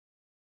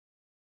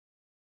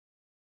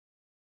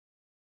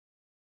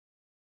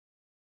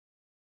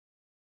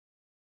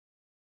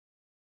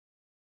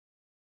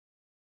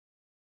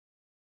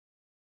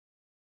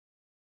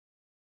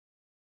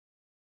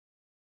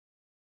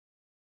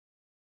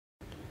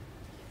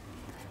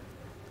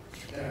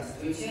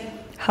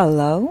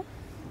Hello.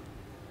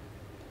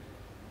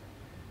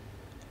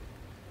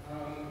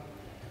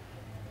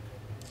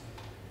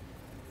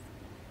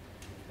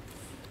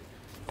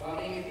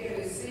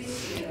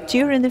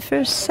 During the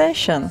first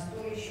session,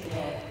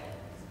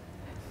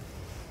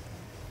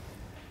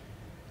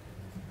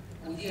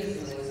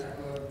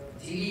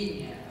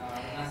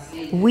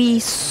 we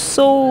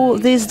saw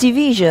this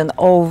division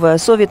of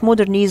Soviet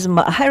modernism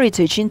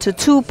heritage into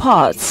two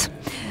parts.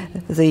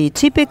 The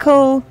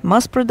typical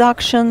mass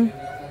production,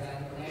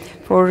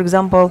 for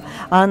example,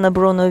 Anna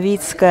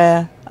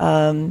Bronovitskaya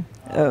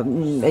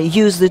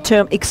used the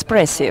term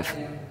expressive.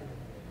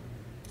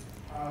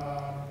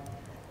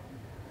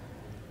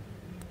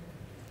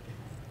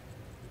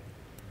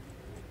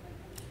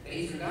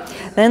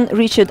 Then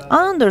Richard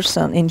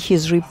Anderson, in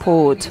his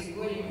report,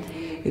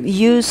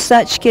 used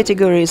such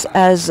categories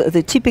as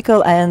the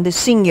typical and the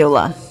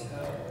singular.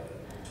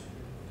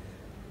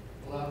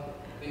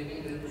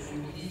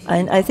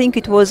 And I think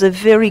it was a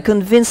very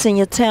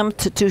convincing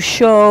attempt to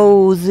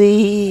show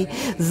their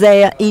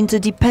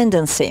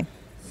interdependency,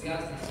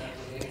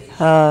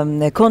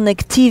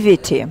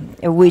 connectivity,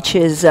 which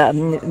is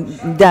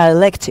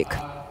dialectic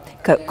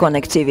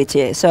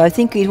connectivity. So I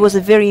think it was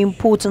a very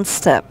important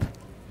step.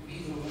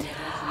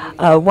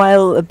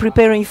 While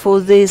preparing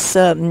for this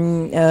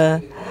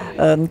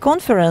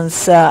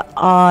conference,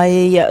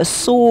 I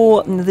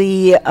saw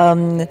the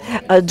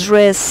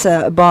address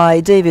by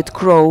David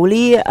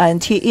Crowley,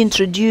 and he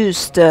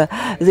introduced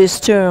this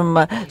term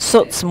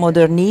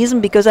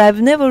 "sotsmodernism" because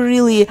I've never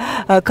really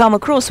come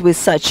across with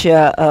such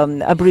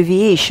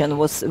abbreviation,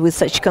 with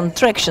such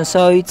contraction.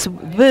 So it's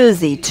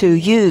worthy to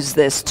use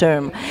this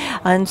term.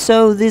 And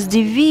so this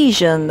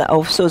division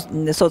of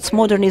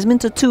sotsmodernism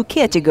into two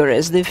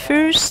categories. The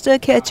first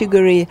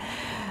category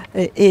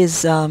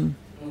is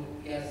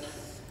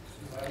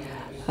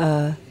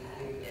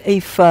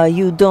if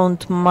you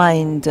don't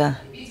mind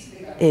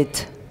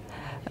it,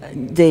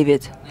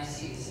 David.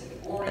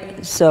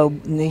 So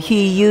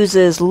he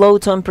uses low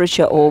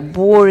temperature or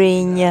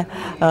boring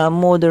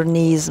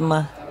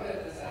modernism.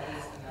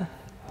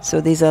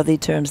 So these are the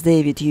terms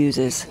David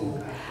uses.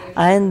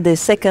 And the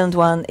second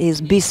one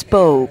is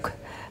bespoke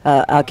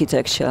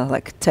architecture,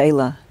 like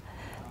tailored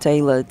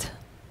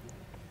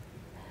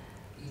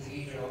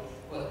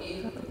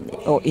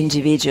or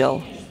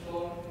individual.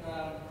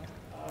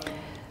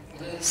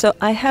 So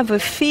I have a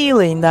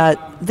feeling that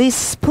this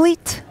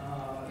split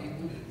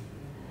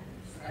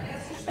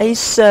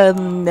is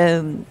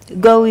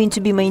going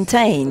to be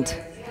maintained.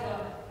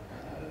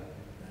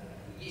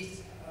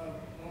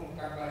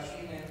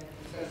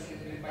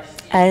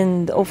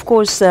 And of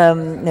course,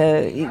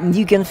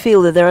 you can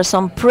feel that there are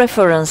some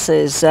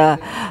preferences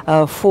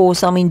for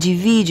some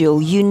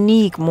individual,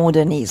 unique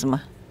modernism,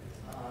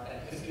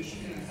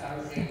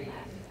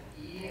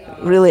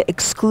 really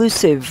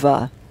exclusive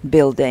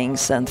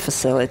buildings and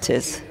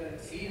facilities,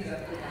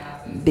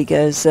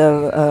 because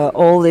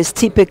all this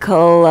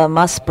typical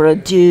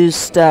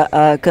mass-produced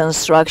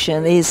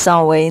construction is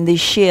somewhere in the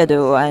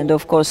shadow, and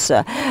of course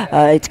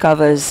it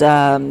covers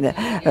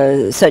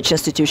such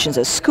institutions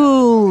as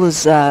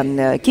schools,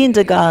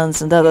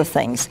 kindergartens and other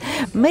things.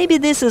 Maybe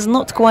this is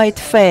not quite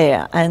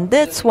fair, and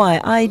that's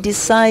why I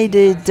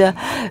decided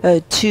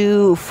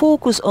to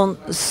focus on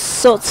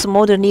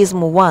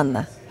sotsmodernism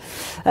 1.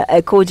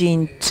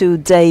 According to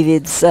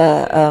David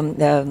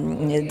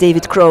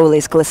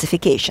Crowley's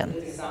classification.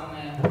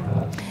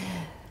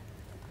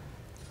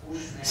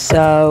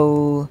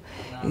 So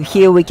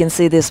here we can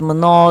see this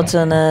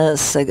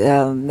monotonous,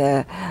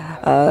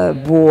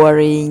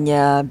 boring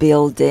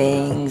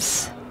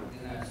buildings.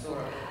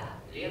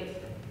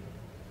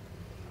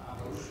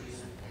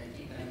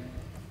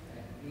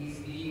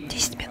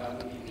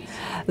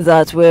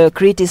 That were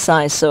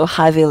criticized so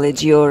heavily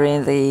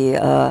during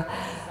the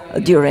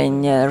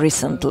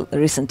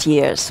recent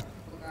years.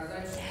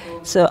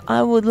 So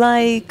I would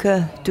like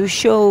to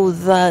show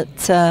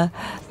that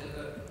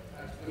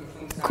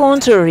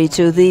contrary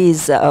to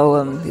this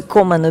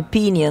common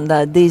opinion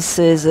that this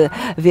is a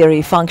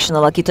very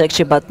functional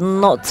architecture but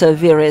not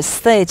very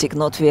aesthetic,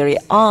 not very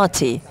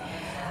arty,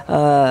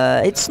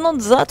 it's not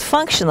that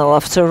functional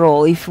after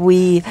all if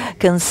we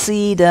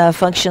consider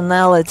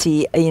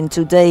functionality in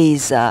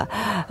today's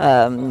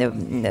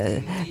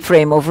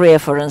frame of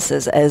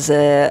references as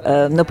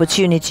an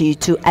opportunity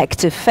to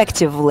act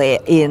effectively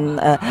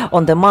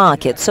on the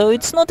market. So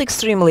it's not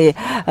extremely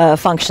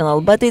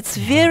functional, but it's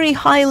very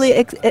highly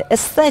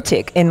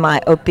aesthetic in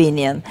my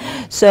opinion.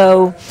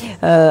 So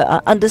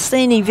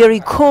understanding very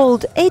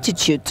cold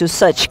attitude to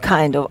such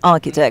kind of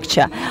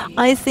architecture,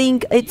 I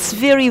think it's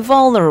very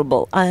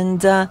vulnerable,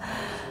 and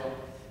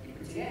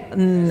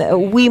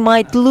we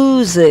might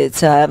lose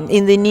it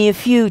in the near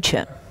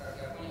future.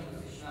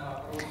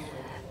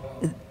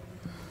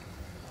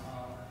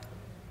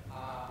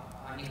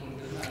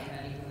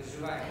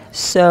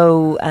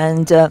 So,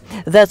 and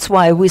that's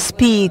why we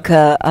speak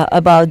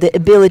about the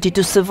ability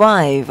to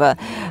survive.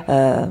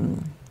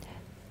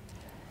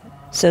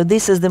 So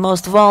this is the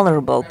most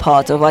vulnerable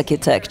part of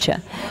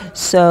architecture.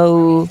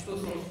 So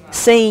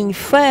saying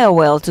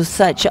farewell to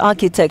such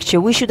architecture,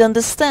 we should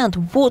understand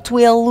what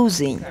we are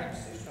losing.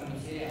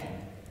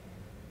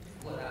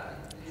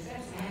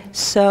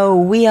 So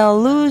we are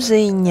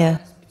losing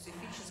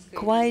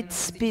quite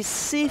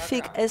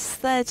specific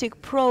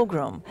aesthetic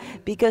program,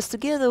 because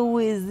together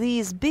with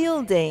these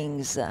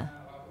buildings,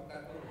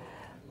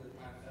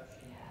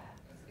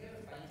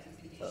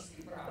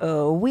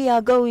 we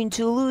are going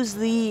to lose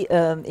the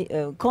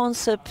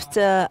concept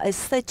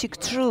aesthetic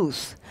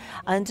truth.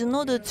 And in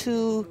order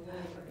to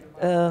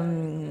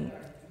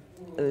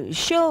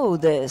show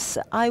this,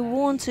 I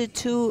wanted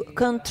to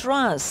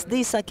contrast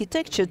this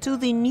architecture to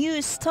the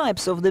newest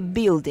types of the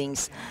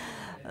buildings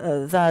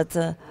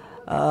that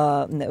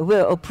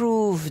were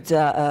approved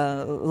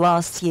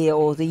last year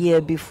or the year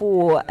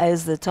before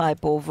as the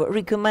type of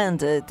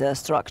recommended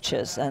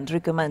structures and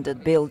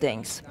recommended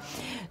buildings.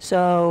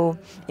 So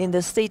in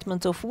the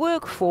statement of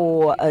work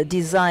for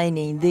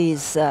designing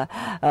these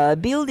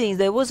buildings,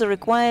 there was a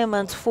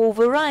requirement for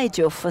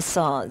variety of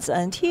facades.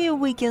 And here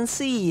we can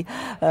see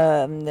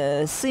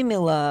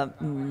similar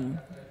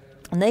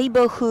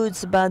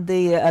neighborhoods, but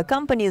the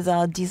companies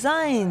that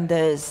designed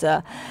these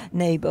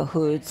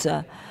neighborhoods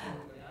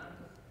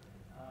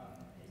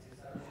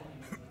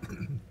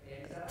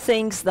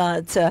thinks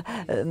that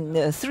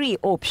three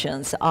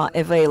options are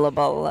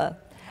available.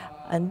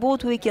 And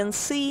what we can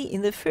see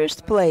in the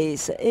first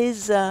place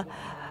is an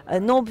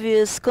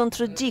obvious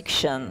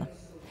contradiction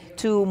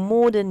to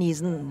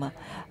modernism,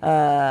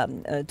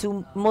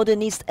 to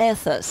modernist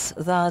ethos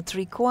that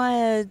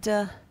required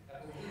the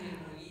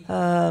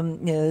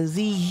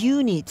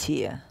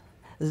unity,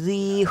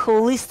 the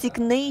holistic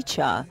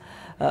nature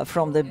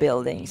from the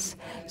buildings.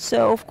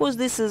 So, of course,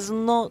 this is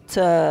not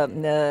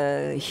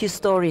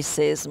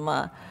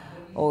historicism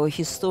or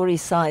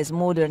historicized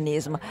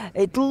modernism.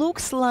 It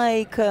looks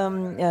like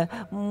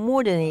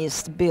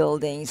modernist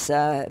buildings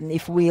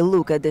if we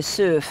look at the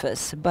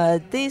surface,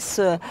 but this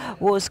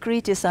was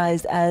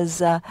criticized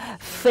as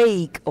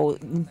fake or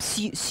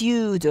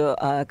pseudo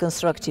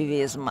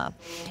constructivism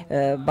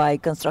by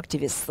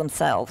constructivists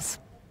themselves.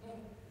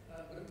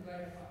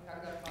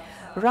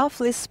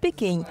 Roughly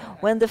speaking,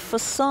 when the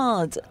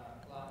facade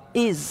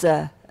is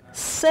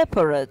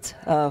separate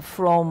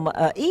from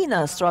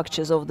inner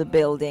structures of the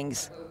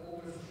buildings,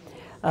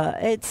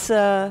 it's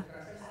a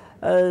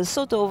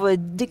sort of a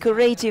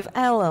decorative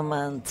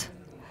element,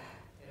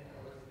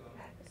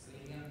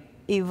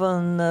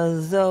 even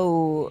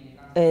though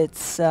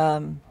it's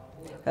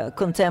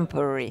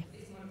contemporary.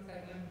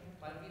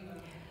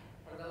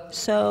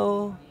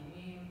 So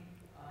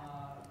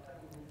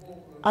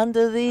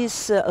under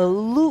this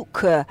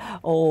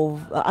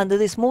under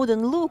this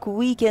modern look,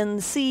 we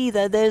can see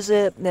that there's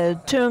a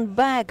turn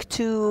back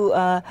to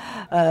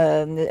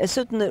a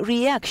certain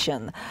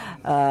reaction.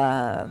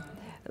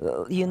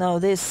 You know,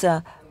 this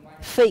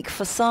fake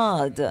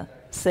facade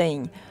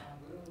thing,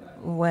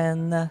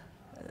 when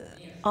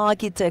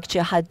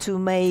architecture had to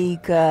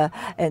make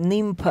an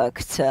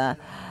impact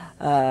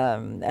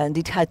and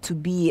it had to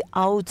be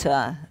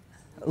outer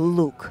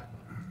look,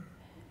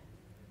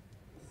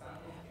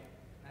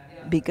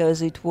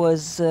 because it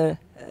was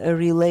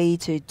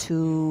related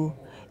to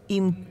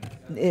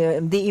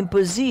the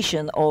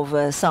imposition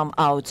of some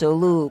outer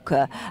look,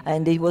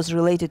 and it was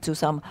related to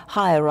some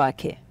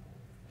hierarchy.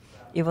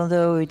 Even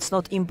though it's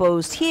not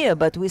imposed here,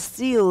 but we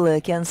still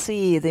can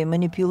see the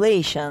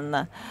manipulation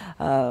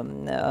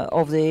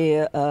of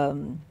the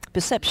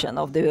perception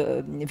of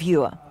the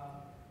viewer.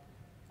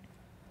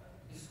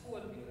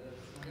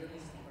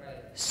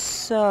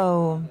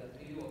 So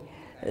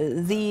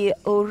the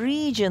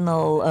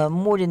original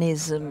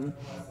modernism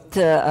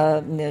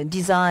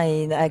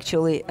design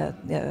actually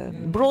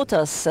brought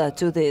us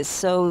to this.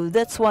 So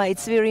that's why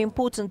it's very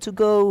important to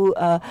go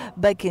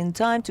back in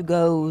time, to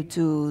go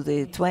to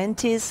the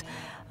 20s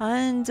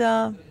and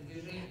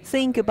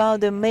think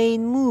about the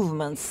main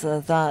movements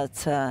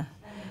that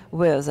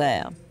were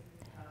there,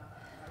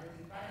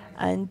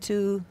 and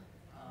to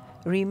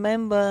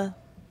remember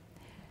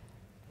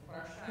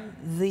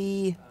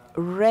the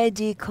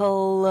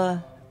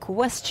radical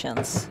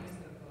questions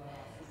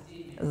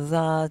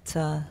that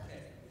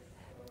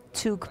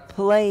took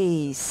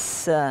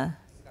place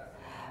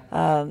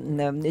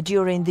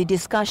during the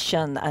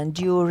discussion and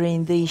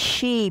during the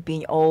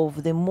shaping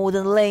of the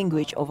modern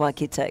language of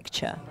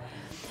architecture.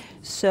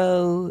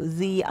 So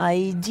the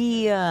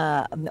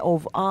idea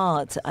of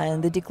art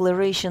and the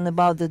declaration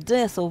about the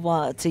death of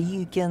art,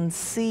 you can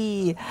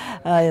see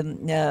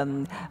the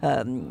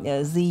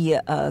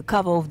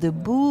cover of the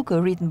book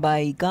written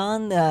by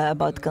Gan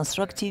about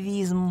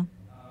constructivism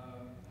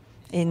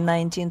in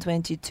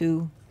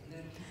 1922.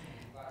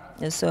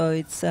 So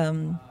it's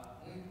a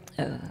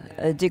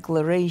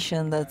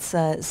declaration that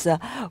says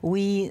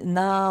we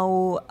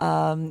now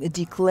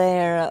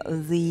declare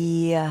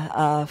the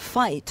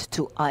fight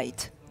to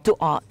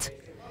art.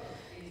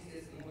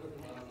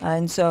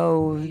 And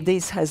so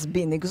this has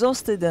been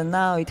exhausted and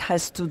now it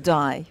has to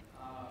die.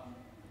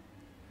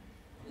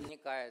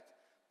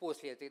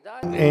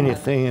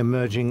 Anything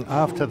emerging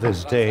after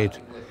this date,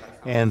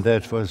 and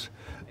that was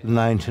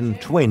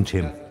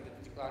 1920.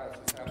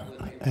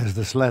 as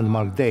this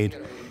landmark date.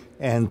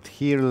 And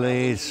he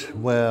relates,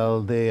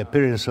 well, the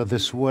appearance of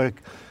this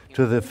work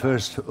to the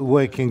first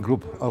working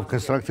group of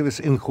constructivists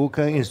in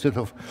Huka Institute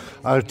of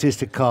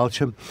Artistic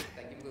Culture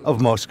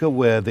of Moscow,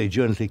 where they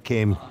jointly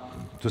came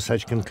to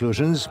such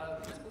conclusions.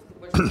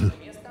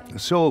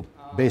 So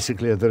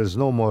basically there is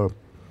no more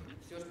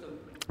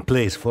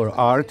place for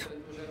art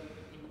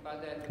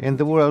in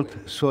the world,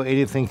 so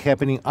anything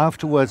happening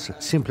afterwards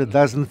simply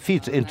doesn't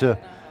fit into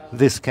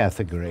this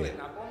category.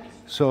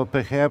 So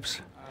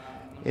perhaps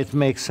it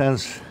makes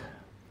sense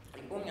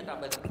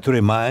to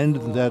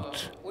remind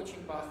that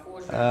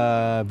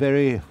a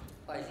very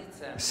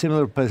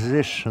similar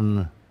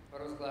position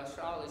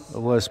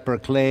was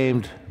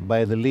proclaimed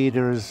by the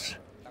leaders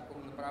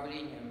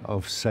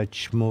of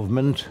such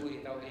movement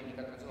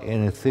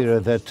in a theory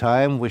at that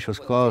time, which was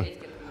called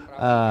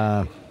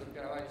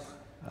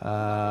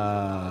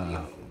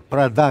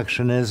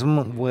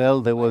productionism.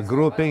 Well, they were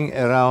grouping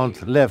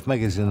around Lev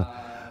magazine,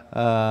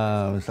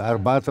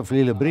 Arbatov,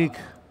 Lily Brick,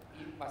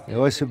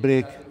 Iosif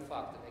Brick,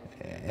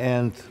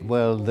 and,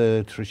 well, the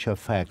literature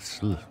facts,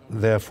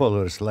 their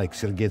followers like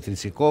Sergey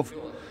Sitar,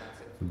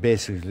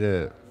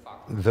 basically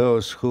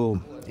those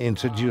who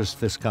introduced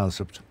this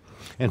concept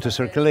into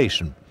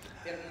circulation.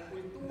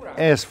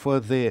 As for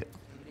the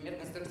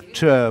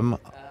term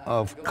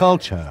of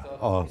culture,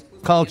 or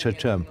culture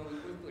term,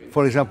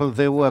 for example,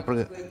 they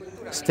were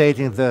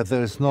stating that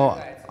there is no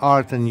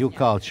art and new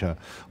culture,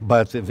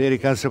 but the very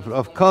concept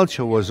of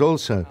culture was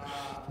also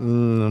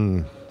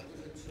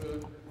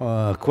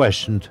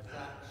questioned.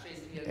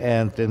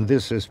 And in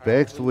this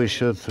respect, we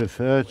should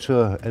refer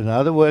to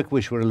another work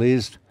which was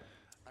released,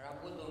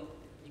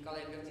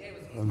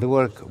 the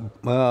work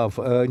of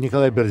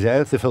Nikolai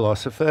Berdyaev, the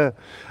philosopher,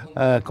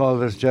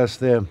 called as just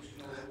the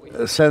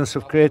sense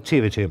of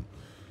creativity.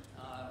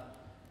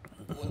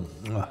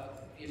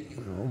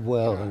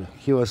 Well,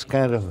 he was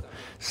kind of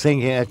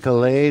singing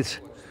accolades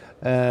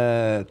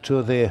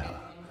to the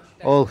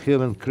all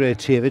human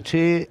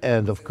creativity,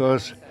 and of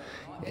course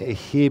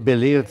he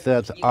believed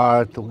that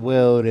art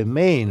will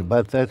remain,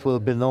 but that will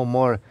be no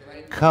more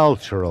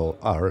cultural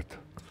art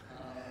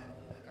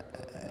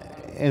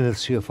in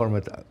its pure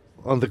format.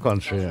 On the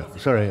contrary,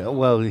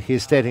 well,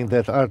 he's stating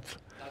that art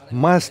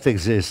must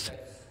exist,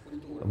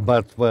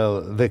 but,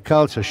 well, the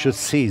culture should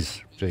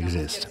cease to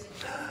exist.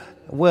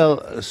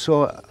 Well,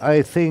 so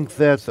I think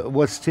that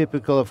what's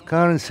typical of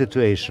current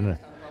situation,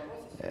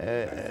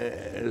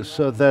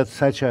 so that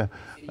such a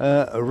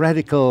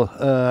radical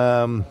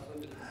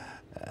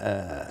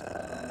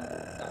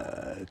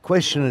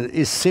question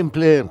is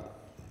simply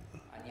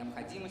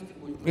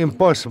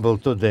impossible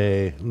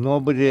today.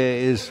 Nobody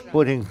is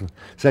putting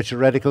such a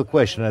radical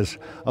question as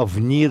of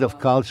need of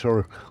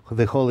culture,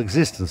 the whole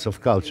existence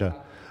of culture.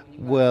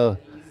 Well,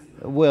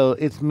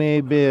 it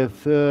may be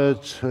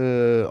referred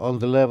on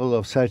the level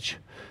of such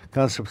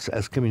concepts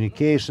as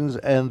communications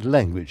and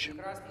language.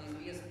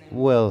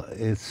 Well,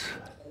 it's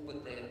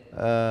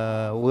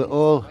we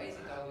all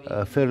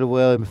fairly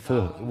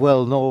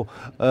well know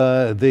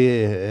the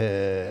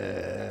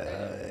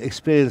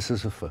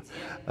experiences of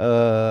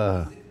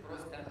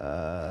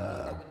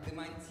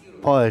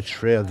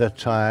poetry at that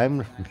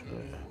time,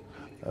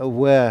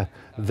 where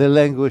the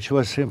language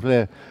was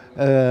simply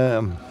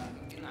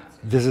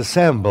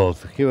disassembled.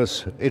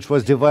 It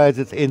was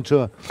divided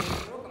into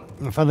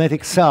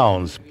phonetic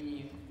sounds,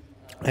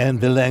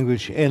 and the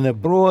language in a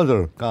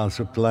broader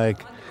concept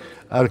like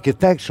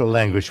architectural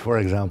language, for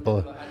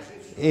example,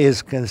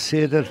 is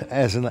considered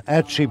as an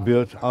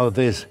attribute of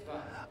this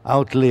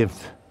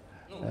outlived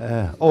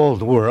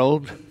old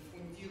world.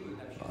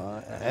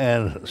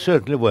 And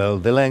certainly, well,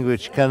 the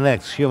language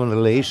connects human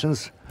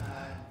relations.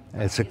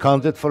 It's a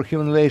conduit for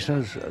human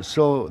relations.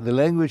 So the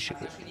language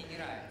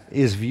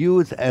is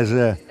viewed as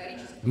a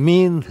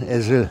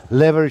as a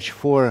leverage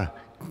for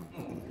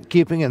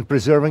keeping and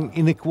preserving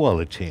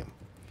inequality.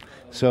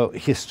 So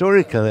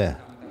historically,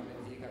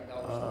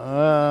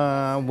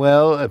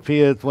 well,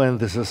 appeared when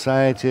the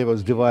society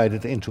was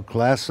divided into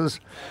classes,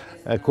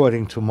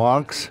 according to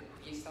Marx,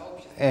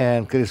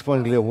 and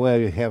correspondingly where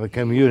you have a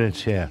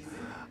community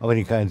of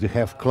any kind, you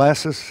have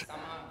classes,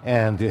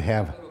 and you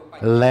have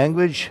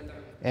language,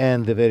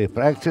 and the very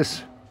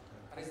practice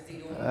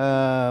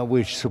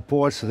which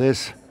supports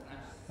this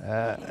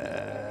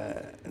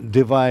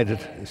divided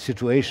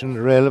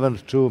situation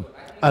relevant to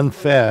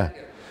unfair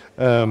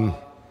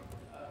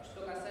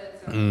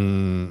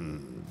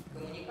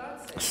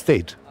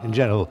state in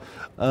general.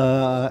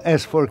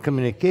 As for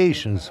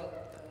communications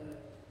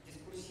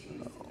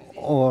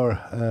or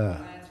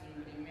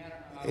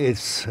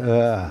its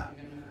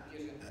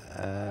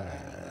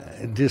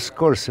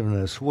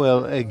discursiveness,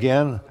 well,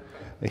 again,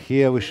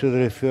 here we should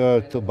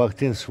refer to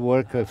Bakhtin's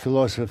work,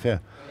 Philosophy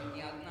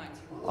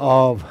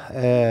of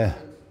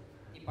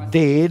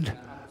Deed,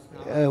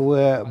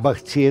 where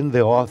Bakhtin,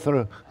 the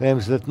author,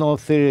 claims that no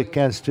theory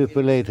can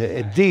stipulate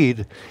a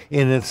deed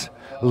in its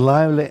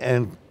lively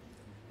and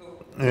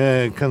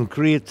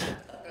concrete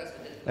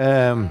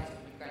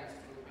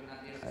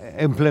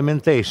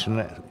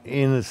implementation,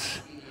 in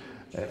its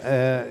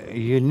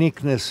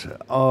uniqueness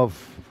of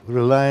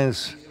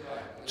reliance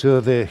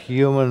to the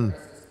human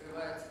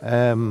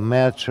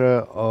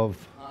matter of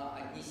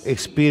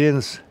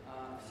experience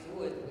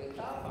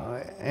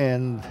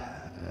and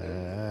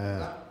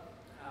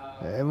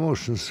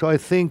emotions. So I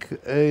think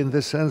in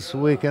the sense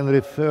we can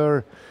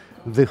refer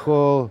the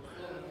whole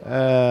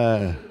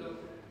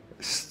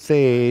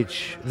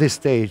this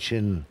stage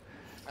in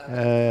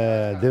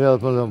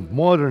development of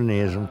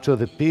modernism to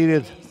the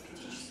period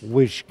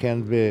which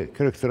can be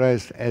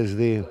characterized as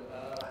the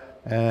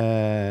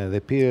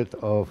period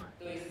of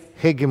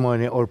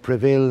hegemony or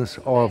prevalence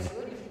of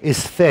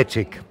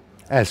aesthetic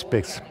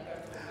aspects.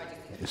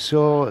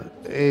 So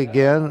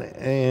again,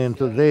 in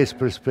today's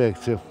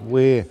perspective,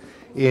 we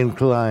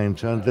inclined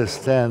to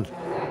understand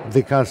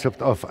the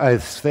concept of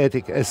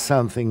aesthetic as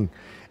something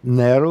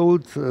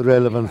narrowed,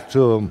 relevant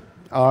to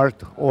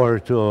art or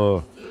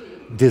to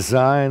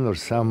design or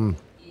some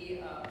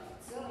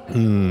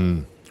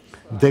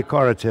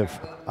decorative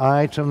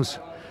items.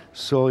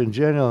 So in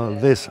general,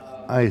 this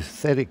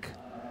aesthetic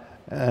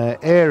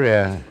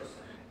area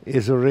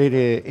is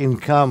already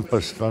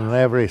encompassed on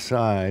every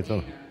side,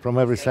 from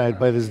every side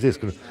by this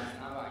discourse.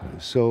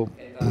 So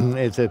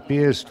it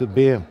appears to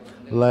be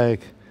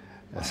like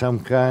some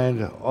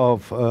kind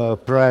of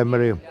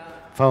primary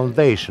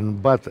foundation.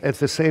 But at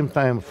the same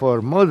time,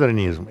 for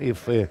modernism,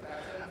 if we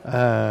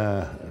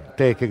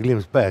take a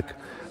glimpse back,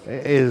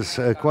 is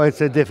quite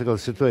a difficult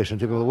situation.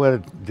 People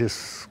where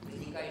this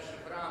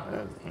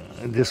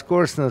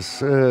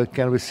discourseness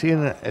can be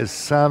seen as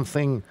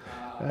something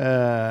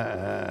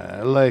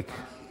like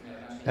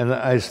an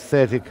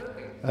aesthetic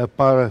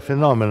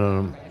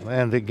paraphenomenon.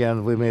 And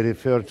again, we may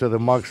refer to the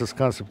Marxist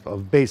concept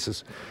of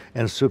basis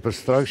and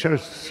superstructure.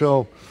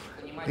 So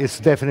it's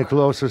definitely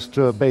closest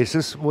to a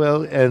basis.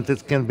 Well, and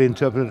it can be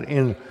interpreted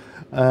in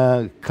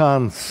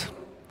Kant's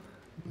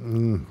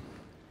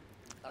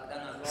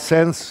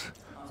sense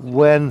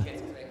when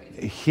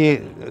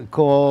he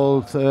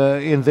called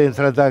in the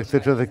introduction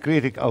to the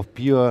critic of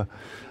pure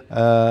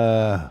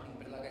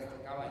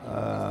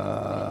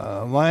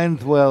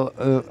mind. Well,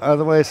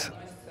 otherwise,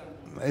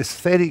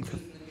 aesthetic,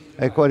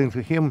 according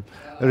to him,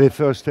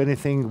 refers to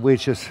anything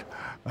which is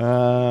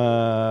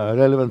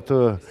relevant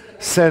to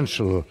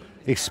sensual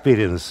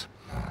experience.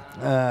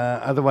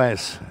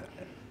 Otherwise,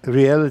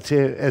 reality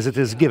as it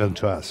is given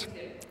to us.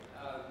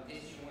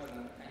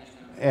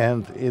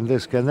 And in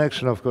this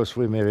connection, of course,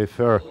 we may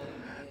refer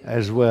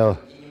as well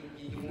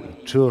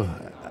to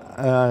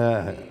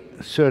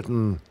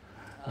certain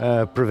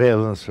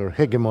prevalence or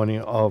hegemony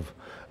of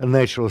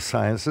natural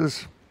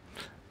sciences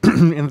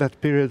in that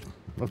period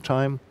of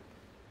time.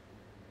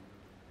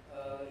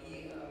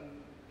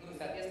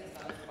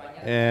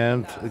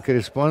 And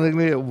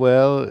correspondingly,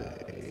 well,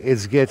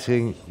 it's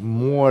getting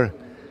more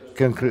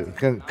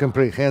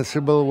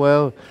comprehensible,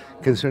 well,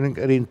 concerning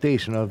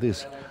orientation of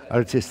these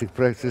artistic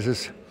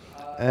practices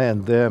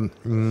and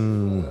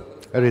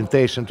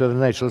orientation to the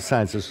natural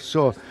sciences.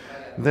 So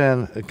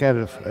then kind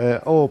of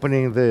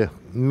opening the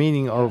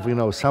meaning of,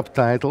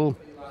 subtitle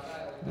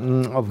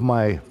of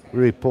my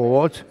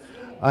report,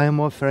 I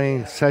am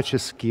offering such a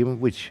scheme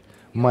which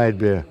might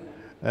be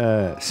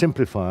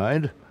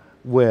simplified,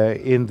 where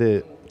in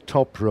the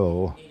top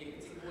row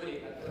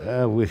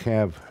we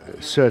have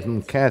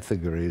certain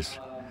categories,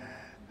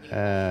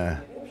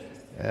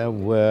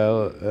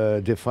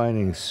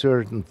 defining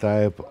certain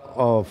type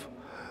of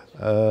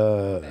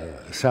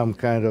some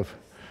kind of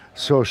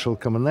social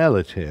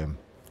commonality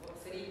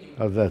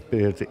of that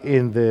period.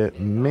 In the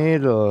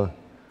middle,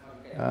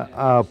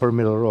 upper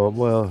middle row,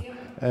 well,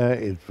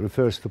 it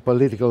refers to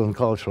political and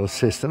cultural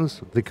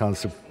systems, the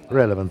concept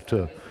relevant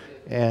to.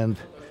 And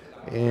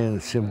in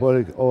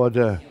symbolic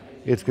order,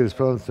 it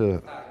corresponds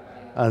to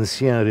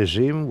ancien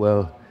regime,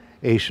 well,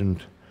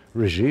 ancient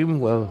regime,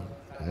 well,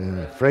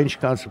 French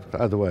concept,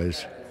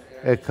 otherwise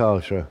a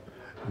culture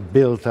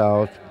built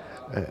out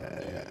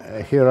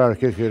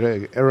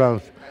hierarchy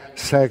around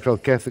sacral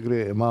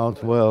category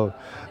amount, well,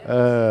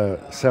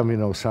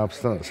 some,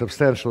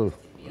 substantial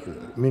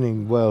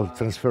meaning, well,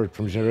 transferred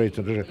from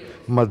generation to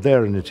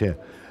modernity,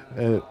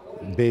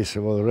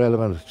 basically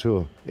relevant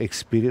to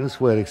experience,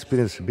 where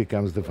experience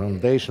becomes the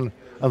foundation,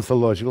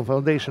 ontological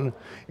foundation,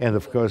 and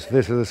of course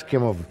this is a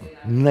scheme of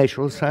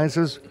natural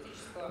sciences.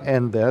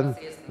 And then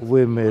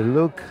we may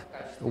look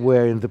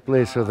where in the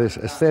place of this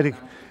aesthetic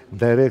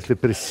directly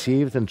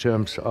perceived in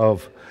terms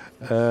of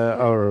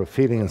our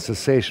feeling and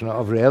sensation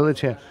of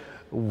reality,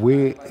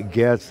 we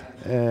get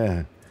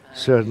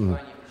certain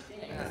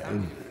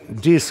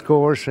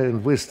discourse,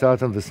 and we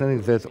start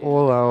understanding that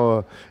all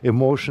our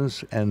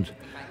emotions and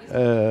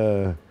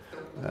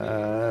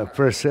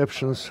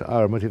perceptions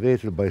are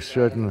motivated by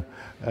certain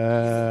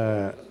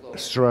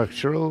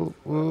structural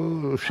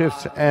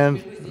shifts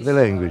and the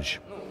language.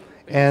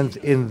 And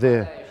in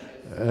the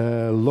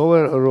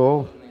lower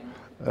row,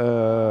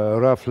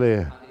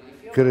 roughly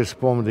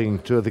corresponding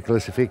to the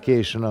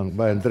classification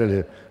by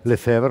André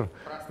Lefebvre,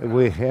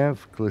 we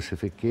have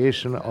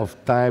classification of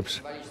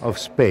types of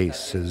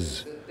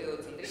spaces.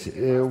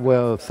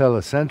 Well,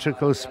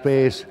 thelocentrical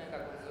space,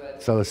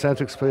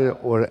 Thalacentric space,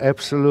 or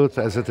absolute,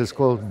 as it is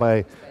called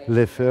by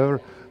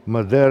Lefebvre.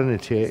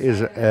 Modernity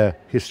is a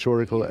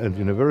historical and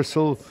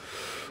universal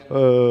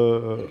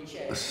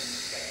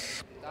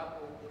space,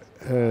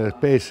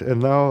 and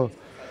now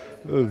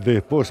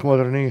the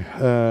postmodern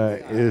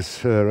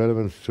is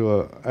relevant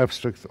to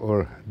abstract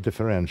or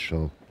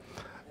differential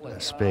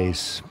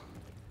space.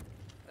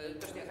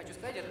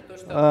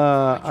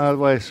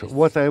 Otherwise,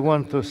 what I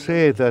want to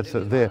say that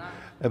the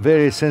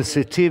very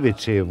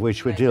sensitivity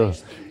which we deal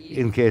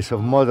in case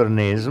of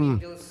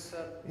modernism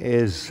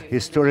is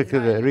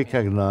historically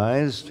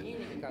recognized,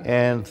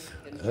 and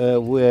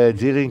we're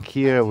dealing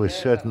here with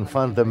certain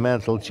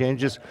fundamental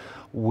changes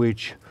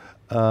which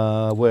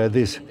where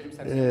this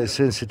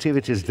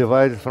sensitivity is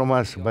divided from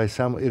us by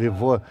some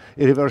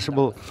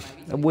irreversible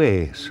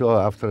way. So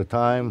after a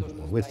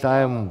time, with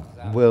time,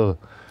 we'll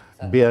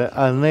be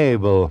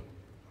unable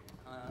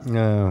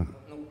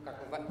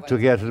to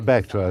get it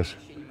back to us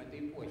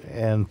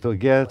and to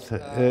get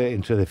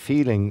into the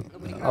feeling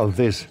of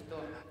this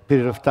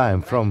period of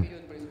time from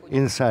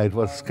inside.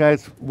 What's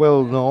quite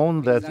well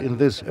known that in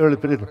this early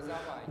period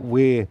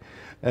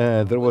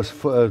there was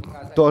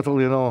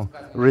total,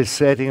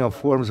 resetting of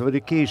forms of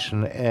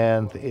education,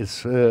 and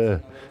it's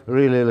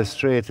really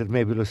illustrated,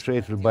 maybe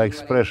illustrated by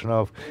expression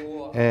of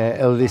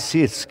L.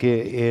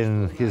 Lisitsky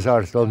in his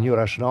article New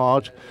Russian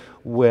Art,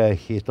 where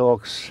he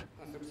talks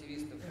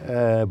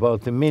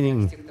about the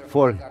meaning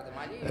for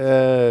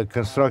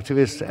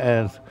constructivists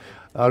and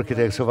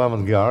architects of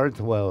avant-garde.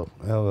 Well,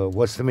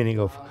 what's the meaning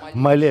of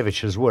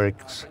Malevich's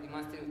works?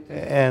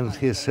 And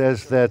he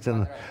says that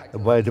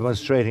by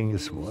demonstrating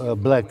his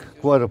black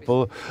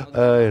quadruple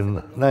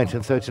in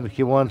 1913,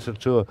 he wanted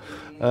to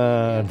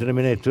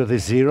denominate to the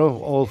zero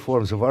all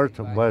forms of art.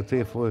 But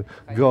if we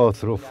go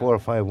through 4,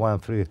 5, 1,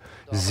 3,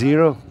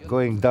 0,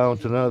 going down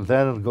to now,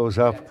 then it goes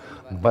up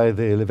by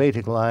the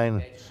elevating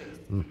line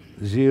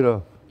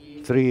 0,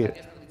 3,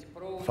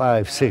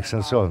 5, 6,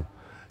 and so on.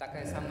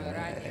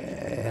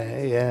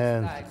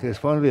 And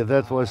correspondingly,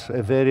 that was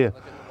a very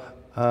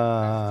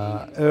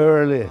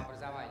early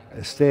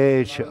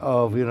stage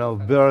of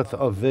birth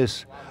of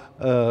this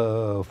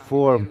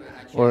form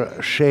or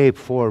shape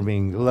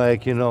forming,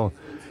 like initial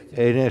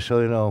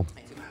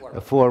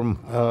form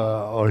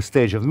or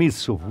stage of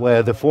Mitsu,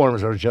 where the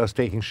forms are just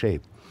taking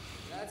shape.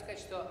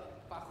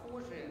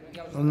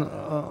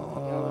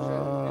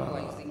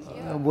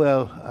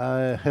 Well,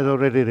 I had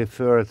already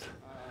referred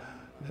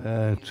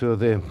to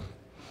the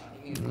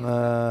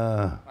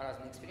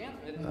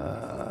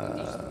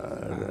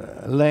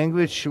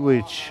language,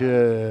 which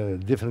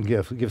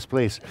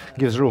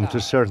gives room to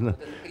certain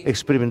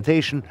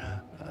experimentation,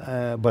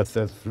 but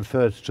that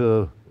refers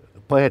to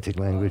poetic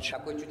language.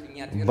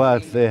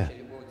 But the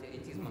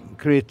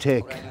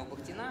critic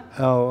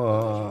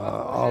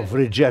of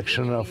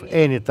rejection of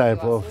any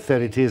type of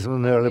theoretism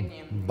in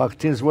early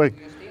Bakhtin's work,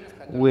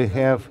 we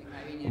have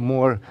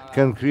more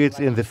concrete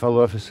in the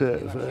philosophy,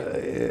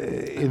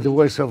 in the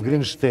works of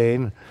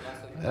Greenstein.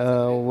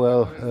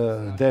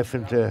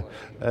 Definitely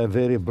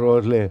very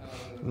broadly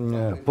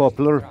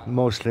popular,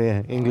 mostly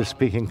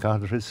English-speaking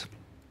countries.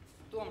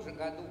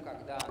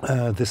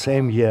 The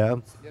same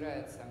year,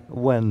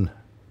 when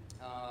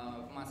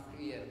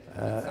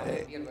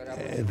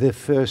the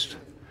first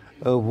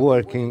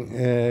working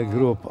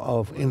group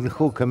of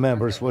Inhuka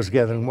members was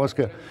gathered in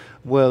Moscow,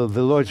 well,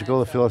 the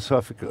logical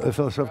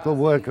philosophical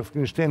work of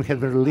Greenstein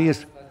had been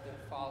released,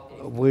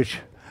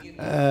 which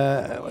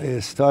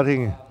is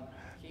starting.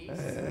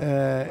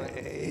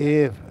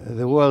 If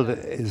the world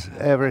is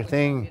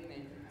everything,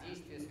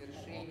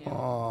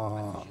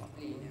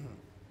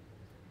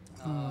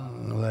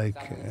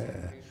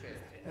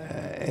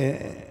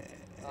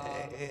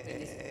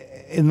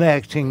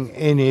 enacting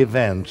any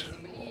event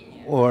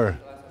or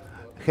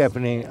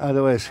happening,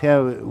 otherwise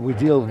we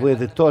deal with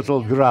the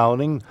total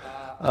grounding,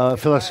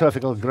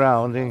 philosophical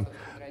grounding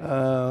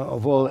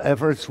of all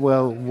efforts,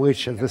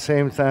 which at the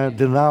same time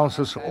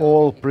denounces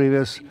all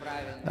previous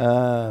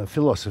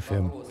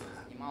philosophy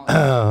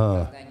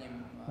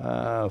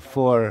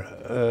for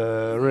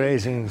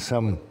raising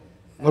some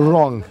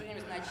wrong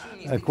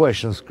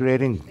questions,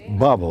 creating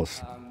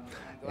bubbles.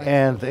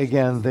 And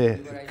again, the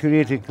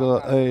critical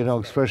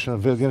expression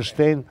of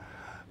Wittgenstein,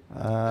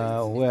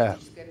 where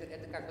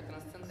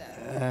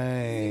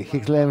he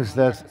claims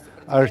that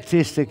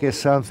artistic is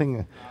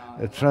something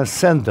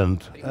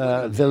transcendent.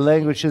 The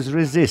language is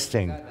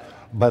resisting,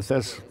 but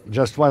that's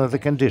just one of the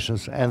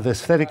conditions. And the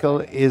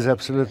aesthetical is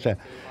absolutely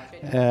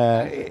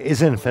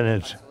is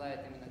infinite.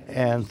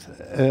 And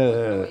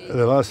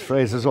the last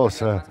phrase is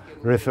also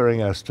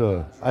referring us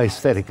to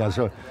aesthetic.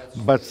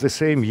 But the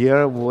same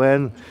year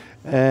when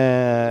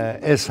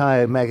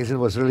SI magazine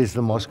was released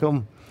in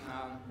Moscow,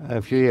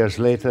 a few years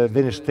later,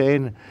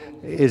 Wittgenstein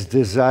is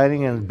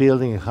designing and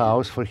building a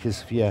house for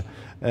his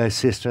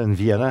sister in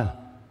Vienna,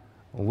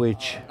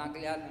 which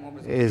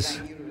is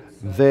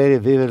very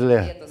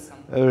vividly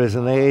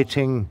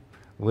resonating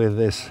with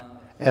this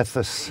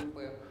ethos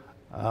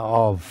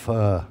of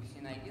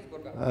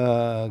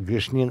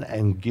Grishnin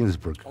and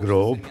Ginsburg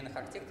group.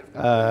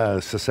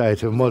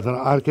 Society of Modern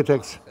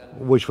Architects,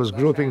 which was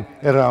grouping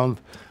around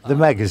the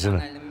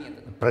magazine,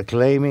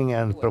 proclaiming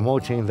and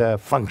promoting the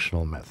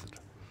functional method.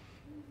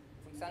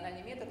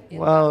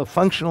 Well,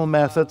 functional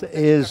method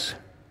is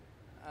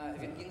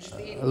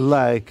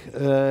like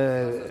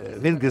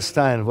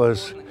Wittgenstein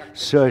was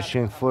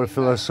searching for a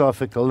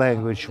philosophical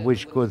language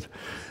which could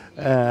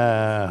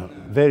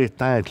very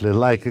tightly,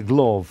 like a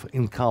glove,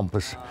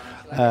 encompass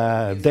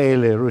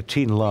daily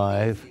routine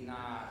life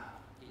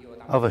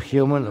of a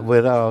human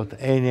without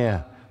any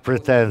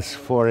pretense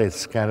for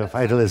its kind of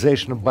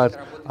idealization. But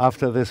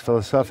after this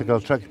philosophical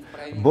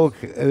book,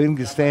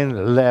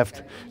 Wittgenstein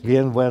left,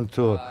 then went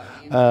to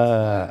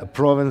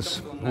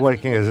province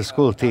working as a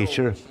school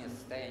teacher,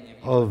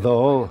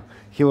 although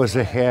he was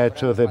the heir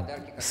to the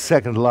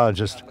second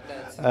largest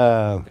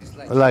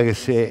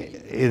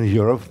legacy in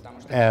Europe,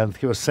 and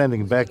he was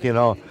sending back,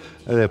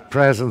 the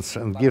presents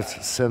and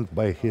gifts sent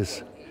by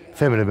his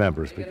family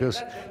members,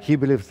 because he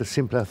believed it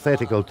simply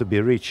ethical to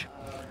be rich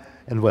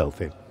and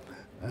wealthy.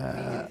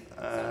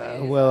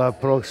 Well,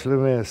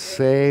 approximately the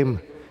same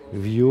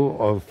view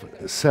of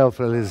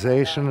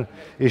self-realization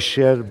is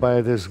shared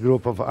by this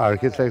group of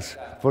architects.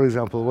 For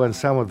example, when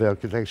some of the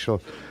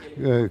architectural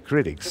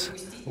critics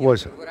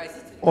was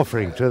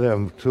offering to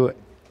them to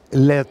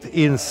let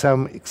in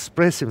some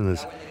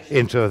expressiveness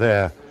into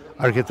their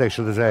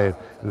architectural design,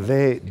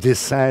 they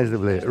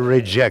decisively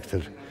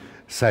rejected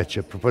such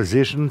a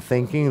proposition,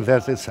 thinking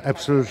that it's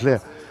absolutely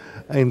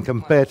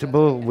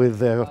incompatible with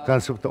the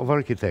concept of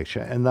architecture.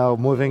 And now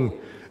moving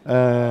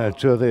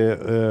to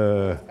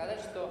the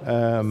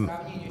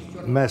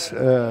mass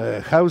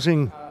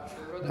housing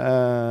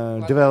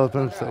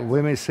development,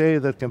 we may say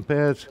that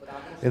compared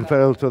in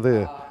parallel to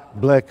the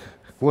black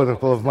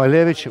quadruple of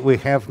Malevich, we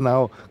have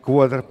now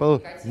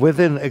quadruple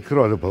within a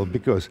quadruple,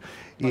 because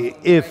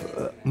if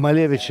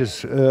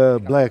Malevich's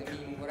black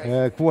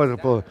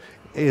quadruple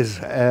is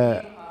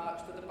a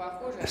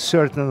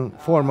certain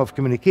form of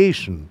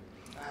communication,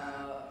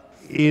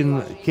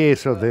 in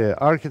case of the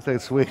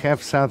architects, we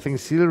have something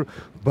similar,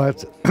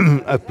 but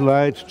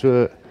applied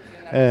to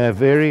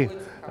very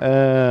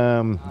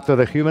to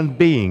the human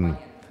being,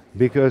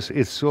 because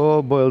it's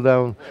all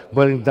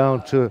boiling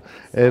down to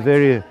a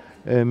very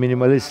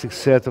minimalistic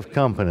set of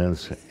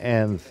components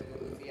and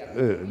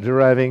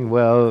deriving,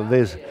 well,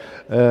 this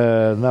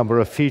number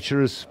of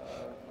features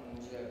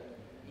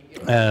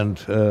and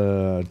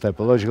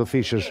typological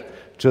features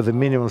to the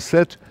minimum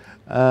set.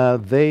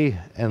 They,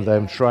 and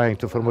I'm trying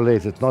to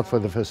formulate it not for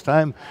the first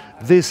time,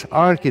 this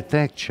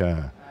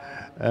architecture,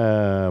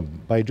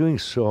 by doing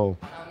so,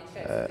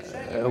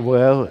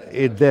 well,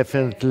 it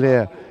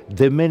definitely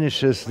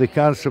diminishes the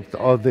concept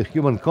of the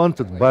human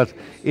content, but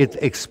it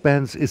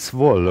expands its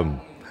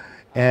volume.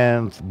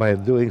 And by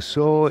doing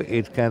so,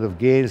 it kind of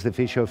gains the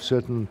feature of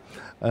certain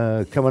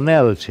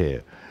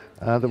commonality.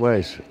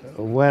 Otherwise,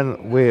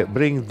 when we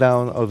bring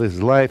down all this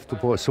life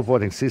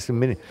supporting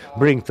system,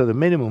 bring to the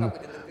minimum,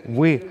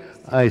 we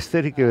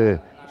aesthetically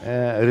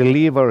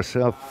relieve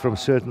ourselves from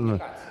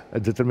certain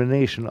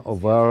determination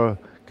of our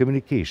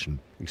communication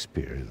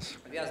experience.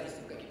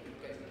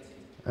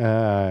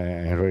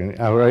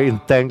 Our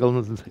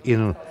entanglement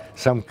in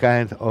some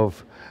kind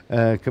of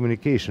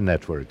communication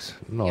networks.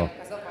 No,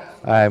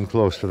 I'm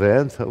close to the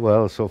end.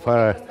 Well, so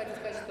far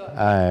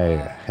I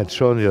had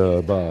shown you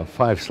about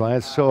 5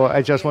 slides, so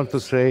I just want to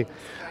say,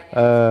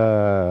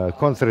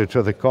 contrary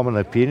to the common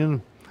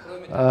opinion,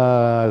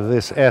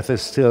 this earth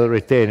is still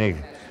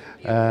retaining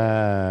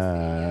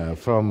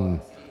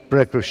from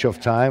pre-Khrushchev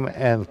time,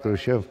 and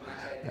Khrushchev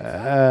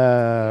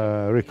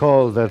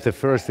recalled that the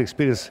first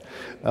experience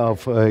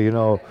of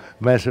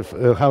massive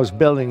house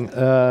building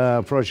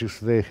projects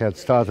they had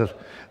started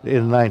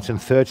in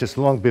 1930s,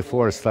 long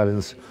before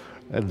Stalin's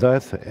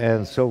death,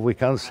 and so we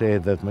can say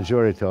that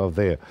majority of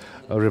the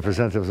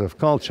representatives of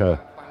culture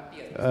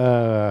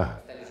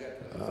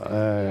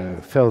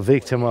fell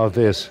victim of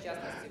this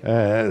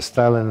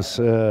Stalin's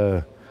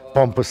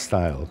pompous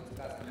style,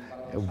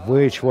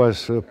 which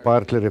was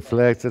partly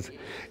reflected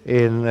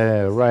in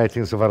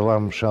writings of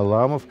Arlam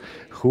Shalamov,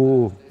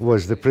 who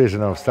was the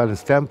prisoner of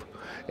Stalin's camp,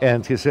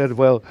 and he said,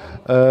 well,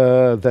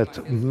 that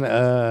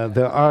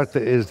the art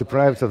is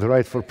deprived of the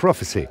right for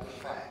prophecy,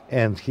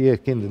 and here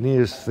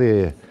continues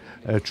the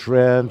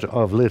trend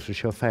of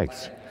literature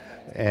facts.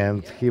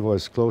 And he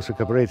was closely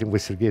cooperating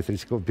with Sergei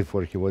Sitar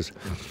before he was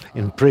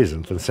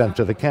imprisoned and sent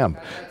to the camp.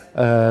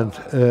 And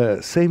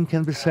same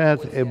can be said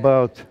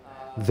about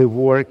the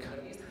work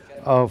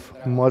of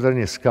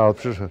modernist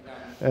sculptors.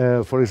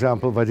 For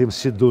example, Vadim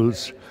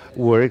Sidul's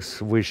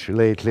works, which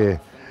lately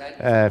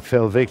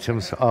fell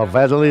victims of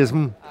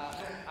vandalism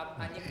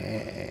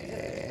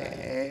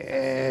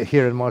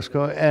here in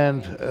Moscow,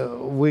 and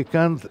we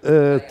can't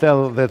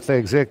tell that they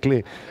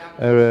exactly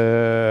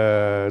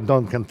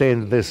don't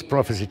contain this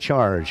prophecy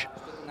charge,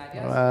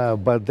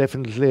 but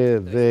definitely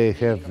they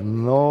have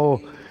no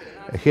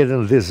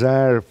hidden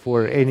desire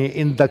for any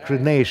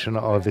indoctrination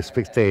of the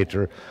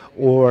spectator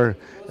or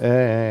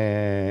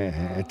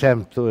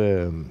attempt to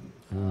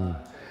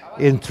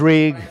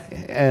intrigue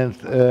and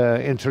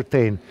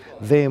entertain.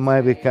 They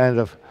might be kind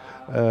of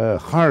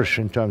harsh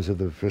in terms of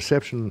the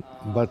perception,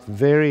 but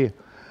very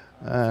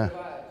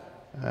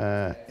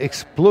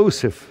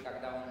explosive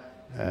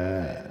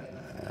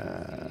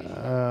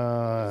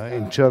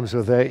in terms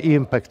of the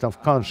impact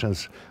of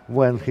conscience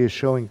when he's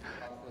showing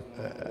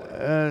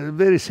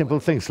very simple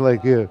things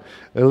like a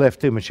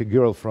left image, a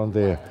girl from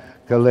the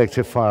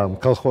collective farm,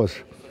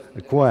 kolkhoz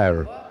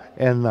choir.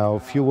 And now a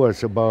few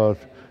words about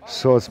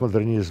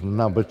Modernism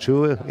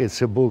 #2.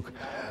 It's a book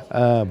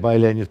by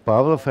Leonid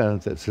Pavlov,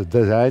 and it's a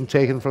design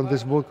taken from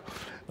this book.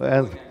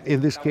 And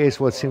in this case,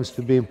 what seems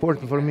to be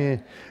important for me,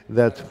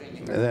 that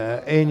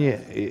any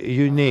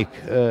unique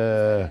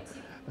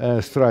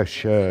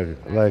structure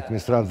like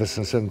Mr.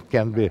 Anderson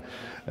can be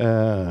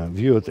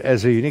viewed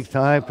as a unique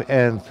type,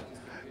 and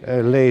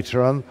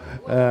later on,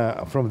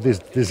 from this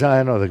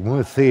design of the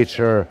movie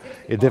theater,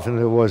 it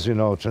definitely was,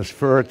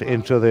 transferred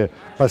into the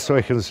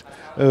Pasokhin's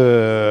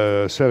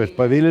Soviet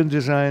pavilion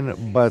design.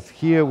 But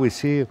here we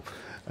see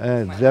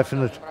a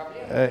definite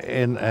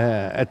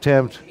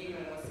attempt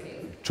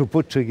to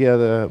put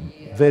together a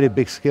very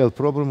big scale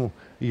problem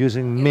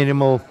using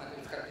minimal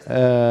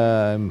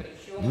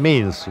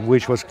means,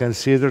 which was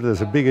considered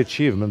as a big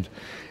achievement.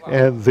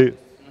 And the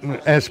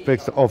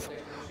aspect of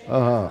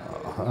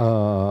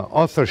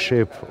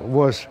authorship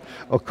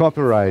or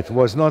copyright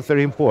was not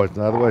very important.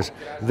 Otherwise,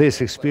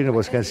 this experience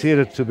was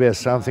considered to be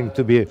something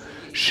to be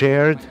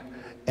shared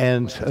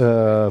and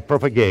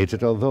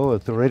propagated, although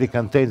it already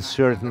contains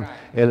certain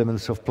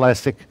elements of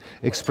plastic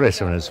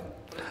expressivism.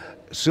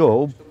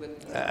 So,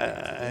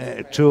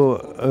 to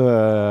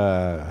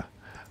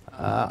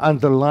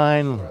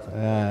underline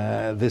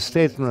this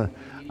statement,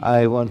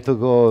 I want to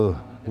go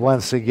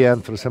once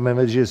again through some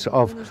images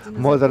of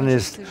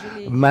modernist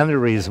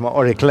mannerism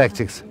or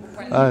eclectics.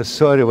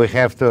 Sorry, we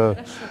have to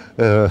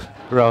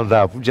round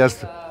up.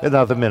 Just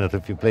another minute,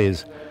 if you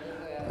please.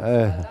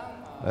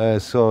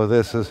 So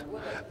this is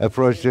a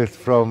project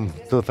from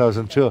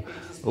 2002,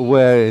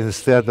 where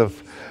instead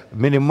of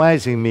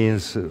minimizing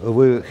means,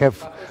 we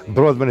have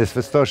broad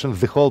manifestation of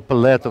the whole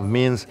palette of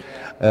means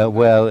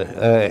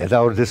at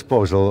our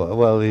disposal.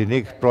 Well, the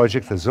unique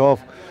project is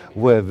off,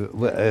 where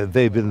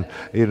they've been,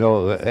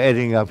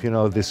 adding up,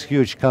 these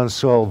huge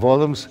console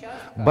volumes,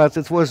 but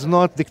it was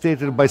not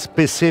dictated by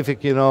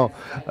specific,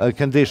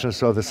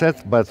 conditions of the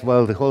set, but,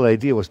 well, the whole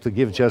idea was to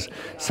give just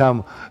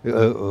some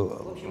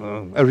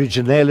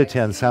originality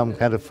and some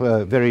kind of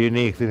very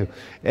unique thing.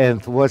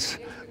 And what's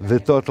the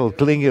total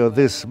clinging of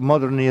this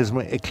modernism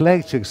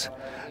eclectics?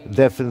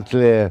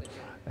 Definitely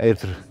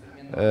it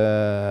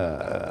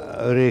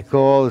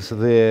recalls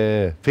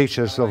the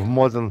pictures of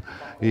modern,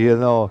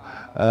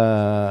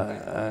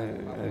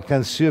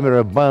 consumer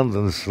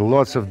abundance,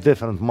 lots of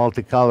different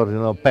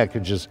multicolored,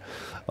 packages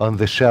on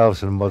the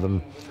shelves in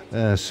modern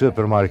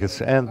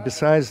supermarkets. And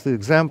besides the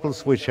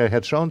examples which I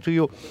had shown to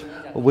you,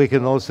 we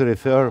can also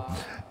refer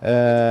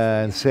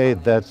and say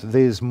that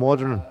these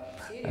modern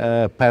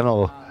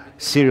panel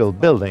serial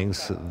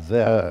buildings,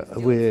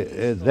 we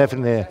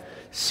definitely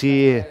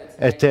see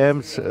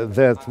attempts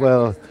that,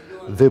 well,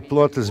 the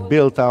plot is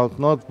built out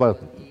not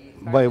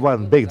by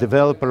one big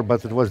developer,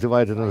 but it was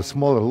divided into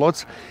smaller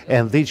lots,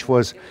 and each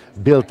was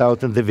built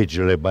out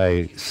individually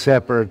by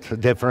separate,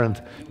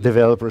 different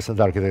developers and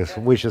architects,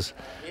 which is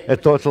a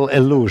total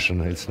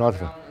illusion. It's not,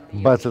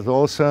 but it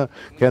also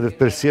kind of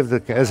perceived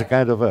as a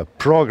kind of a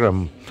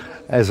program,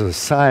 as an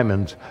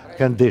assignment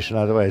condition.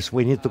 Otherwise,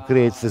 we need to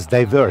create this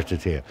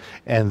diversity,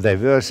 and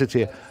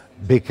diversity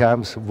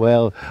becomes,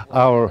 well,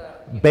 our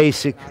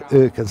basic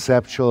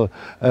conceptual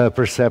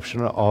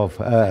perception of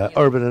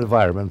urban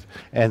environment.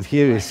 And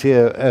here you see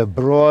a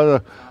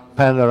broader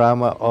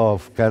panorama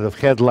of kind of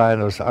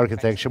headliners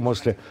architecture,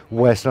 mostly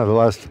Western, the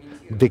last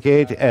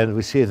decade, and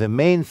we see the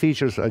main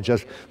features are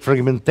just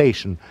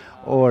fragmentation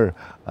or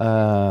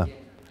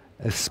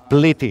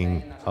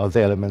splitting of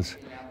the elements.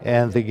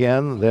 And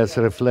again, that's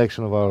a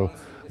reflection of our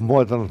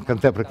modern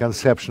contemporary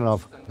conception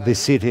of the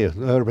city,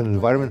 the urban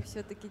environment.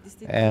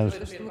 And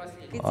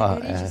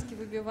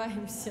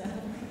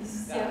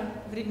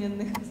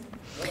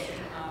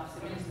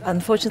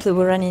unfortunately,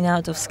 we're running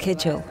out of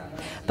schedule.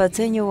 But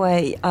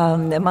anyway,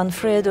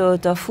 Manfredo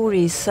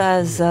Tafuri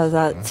says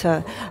that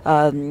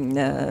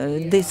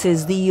this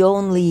is the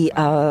only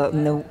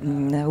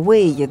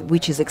way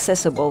which is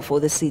accessible for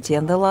the city.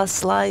 And the last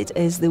slide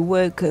is the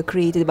work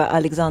created by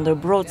Alexander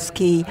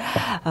Brodsky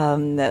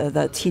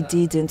that he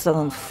did in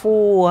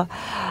 2004,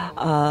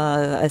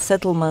 a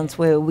settlement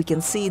where we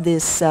can see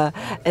this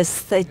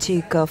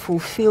aesthetic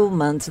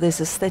fulfillment, this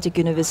aesthetic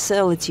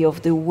universality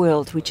of the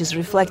world, which is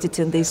reflected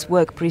in this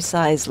work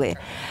precisely.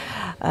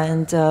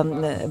 And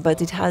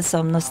but it has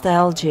some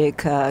nostalgic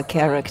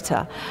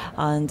character,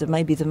 and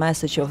maybe the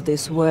message of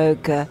this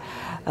work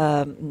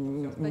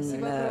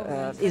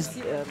is